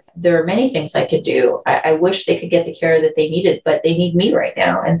far. There are many things I could do. I wish they could get the care that they needed, but they need me right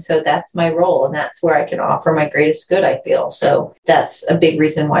now. And so that's my role. And that's where I can offer my greatest good, I feel. So that's a big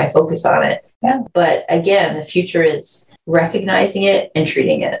reason why I focus on it. Yeah. But again, the future is recognizing it and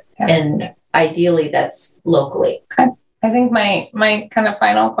treating it. Yeah. And ideally that's locally. Okay. I think my kind of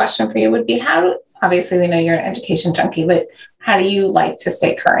final question for you would be, obviously we know you're an education junkie, but how do you like to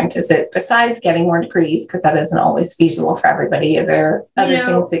stay current? Is it, besides getting more degrees, because that isn't always feasible for everybody, are there other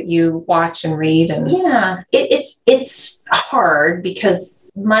things that you watch and read? And it's hard, because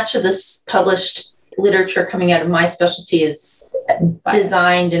much of this published literature coming out of my specialty is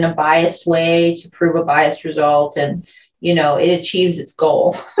designed in a biased way to prove a biased result, and it achieves its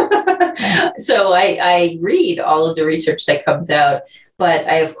goal. So I read all of the research that comes out, but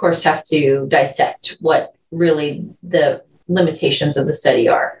I of course have to dissect what really the limitations of the study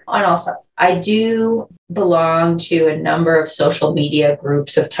are. And also, I do belong to a number of social media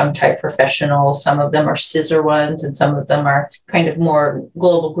groups of tongue-tied professionals. Some of them are scissor ones, and some of them are kind of more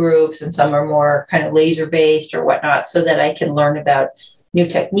global groups, and some are more kind of laser-based or whatnot, so that I can learn about new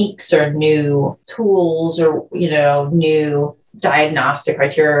techniques or new tools or, new diagnostic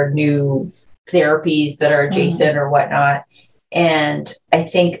criteria or new therapies that are adjacent or whatnot. And I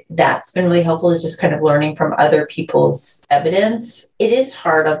think that's been really helpful, is just kind of learning from other people's evidence. It is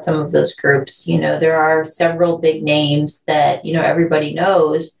hard on some of those groups. There are several big names that, everybody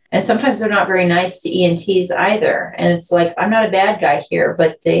knows. And sometimes they're not very nice to ENTs either. And it's like, I'm not a bad guy here,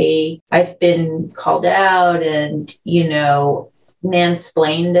 but I've been called out and,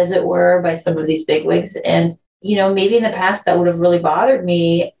 mansplained, as it were, by some of these bigwigs. And, maybe in the past that would have really bothered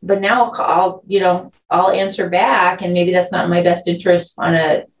me, but now I'll answer back, and maybe that's not in my best interest on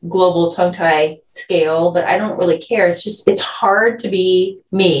a global tongue tie scale, but I don't really care. It's hard to be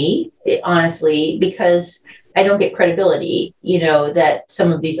me, honestly, because I don't get credibility, that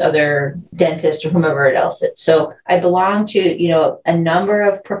some of these other dentists or whomever else is. So I belong to, a number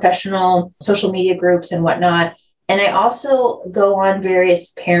of professional social media groups and whatnot. And I also go on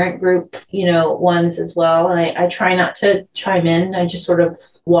various parent group, ones as well. And I try not to chime in. I just sort of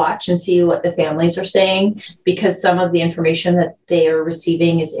watch and see what the families are saying, because some of the information that they are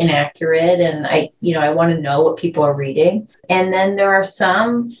receiving is inaccurate. And I want to know what people are reading. And then there are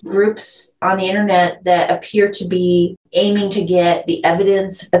some groups on the internet that appear to be aiming to get the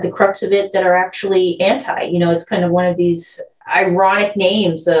evidence at the crux of it that are actually anti. It's kind of one of these ironic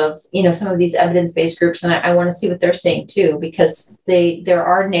names of, some of these evidence-based groups. And I want to see what they're saying too, because there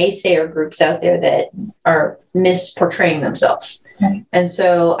are naysayer groups out there that are misportraying themselves. Okay. And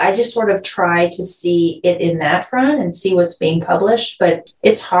so I just sort of try to see it in that front and see what's being published, but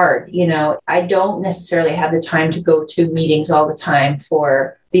it's hard. I don't necessarily have the time to go to meetings all the time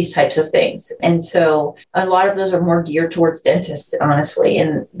for these types of things. And so a lot of those are more geared towards dentists, honestly,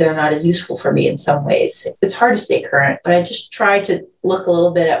 and they're not as useful for me in some ways. It's hard to stay current, but I just try to look a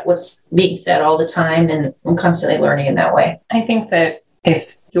little bit at what's being said all the time, and I'm constantly learning in that way. I think that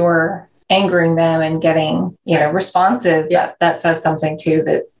if you're angering them and getting, responses, that says something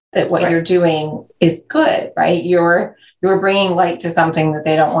too, that what you're doing is good, right? You're bringing light to something that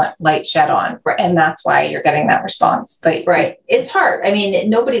they don't want light shed on. Right. And that's why you're getting that response. But right. It's hard. I mean,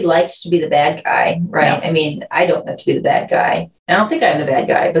 nobody likes to be the bad guy, right? No. I mean, I don't like to be the bad guy. I don't think I'm the bad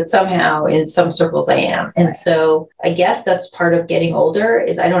guy, but somehow in some circles I am. And so I guess that's part of getting older,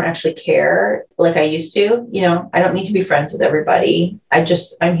 is I don't actually care like I used to. I don't need to be friends with everybody.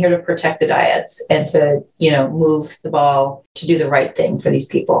 I'm here to protect the diets and to, move the ball to do the right thing for these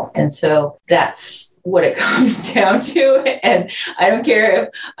people. And so that's what it comes down to. And I don't care if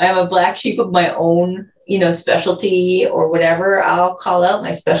I'm a black sheep of my own, specialty or whatever. I'll call out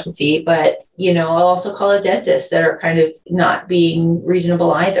my specialty, but, I'll also call out dentists that are kind of not being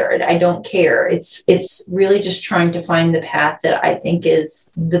reasonable either. I don't care. It's really just trying to find the path that I think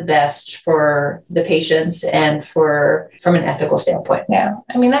is the best for the patients and from an ethical standpoint. Yeah.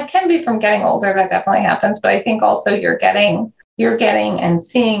 I mean, that can be from getting older. That definitely happens. But I think also you're getting and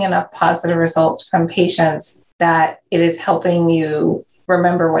seeing enough positive results from patients that it is helping you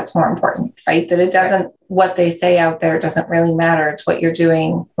remember what's more important, right? That it doesn't, what they say out there doesn't really matter. It's what you're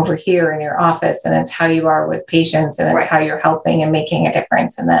doing over here in your office, and it's how you are with patients, and it's how you're helping and making a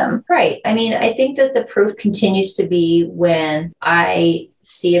difference in them. Right. I mean, I think that the proof continues to be when I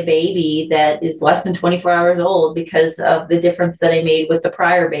see a baby that is less than 24 hours old because of the difference that I made with the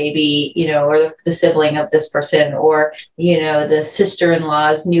prior baby, or the sibling of this person, or, the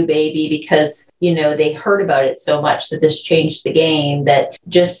sister-in-law's new baby, because, they heard about it so much that this changed the game. That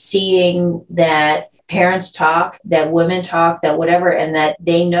just seeing that parents talk, that women talk, that whatever, and that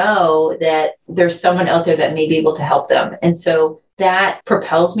they know that there's someone out there that may be able to help them. And so that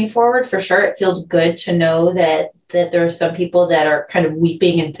propels me forward for sure. It feels good to know that there are some people that are kind of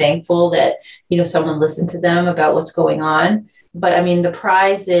weeping and thankful that, someone listened to them about what's going on. But I mean, the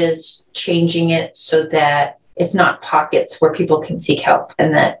prize is changing it so that it's not pockets where people can seek help,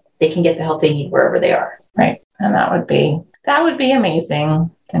 and that they can get the help they need wherever they are. Right. And that would be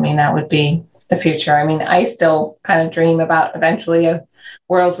amazing. I mean, that would be the future. I mean, I still kind of dream about eventually a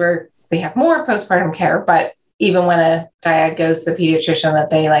world where we have more postpartum care, but even when a dyad goes to the pediatrician,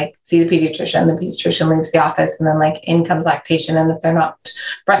 that they see the pediatrician leaves the office, and then in comes lactation. And if they're not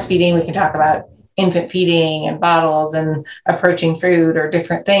breastfeeding, we can talk about infant feeding and bottles and approaching food or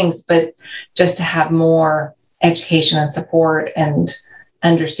different things, but just to have more education and support and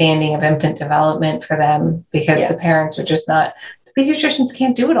understanding of infant development for them, because the parents are just not, the pediatricians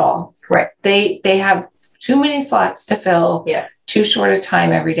can't do it all. Right. They have too many slots to fill. Yeah. Too short a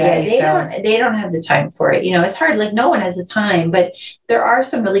time every day. They don't have the time for it. It's hard. No one has the time, but there are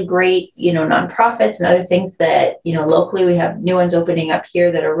some really great, nonprofits and other things that, locally we have new ones opening up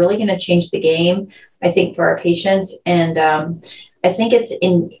here that are really going to change the game, I think, for our patients. And I think it's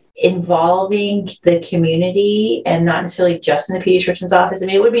involving the community and not necessarily just in the pediatrician's office. I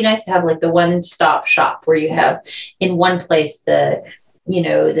mean, it would be nice to have the one-stop shop where you have in one place the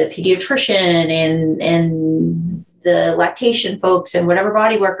pediatrician and the lactation folks and whatever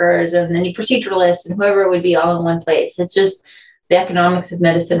body workers and any proceduralists and whoever it would be all in one place. It's just the economics of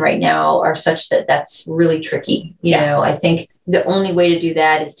medicine right now are such that that's really tricky. I think the only way to do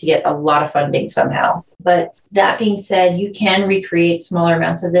that is to get a lot of funding somehow. But that being said, you can recreate smaller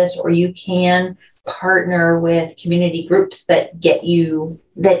amounts of this, or you can partner with community groups that get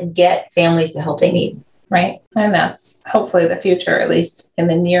families the help they need. Right. And that's hopefully the future, at least in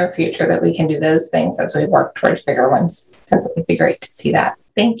the near future, that we can do those things as we work towards bigger ones. Because it would be great to see that.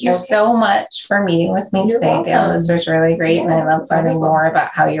 Thank you so much for meeting with me today, Dale. This was really great. And I love learning more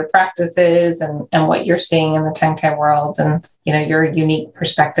about how your practice is and what you're seeing in the tongue tie world, and, your unique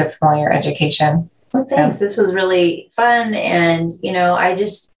perspective from all your education. Well, thanks. This was really fun. And, I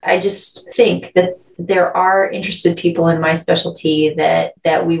just think that there are interested people in my specialty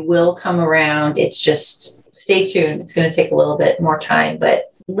that we will come around. It's just stay tuned. It's going to take a little bit more time,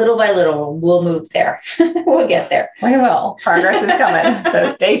 but little by little, we'll move there. We'll get there. We will. Progress is coming.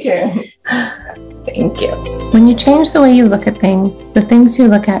 So stay tuned. Thank you. When you change the way you look at things, the things you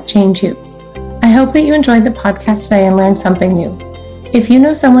look at change you. I hope that you enjoyed the podcast today and learned something new. If you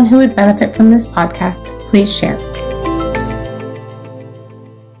know someone who would benefit from this podcast, please share.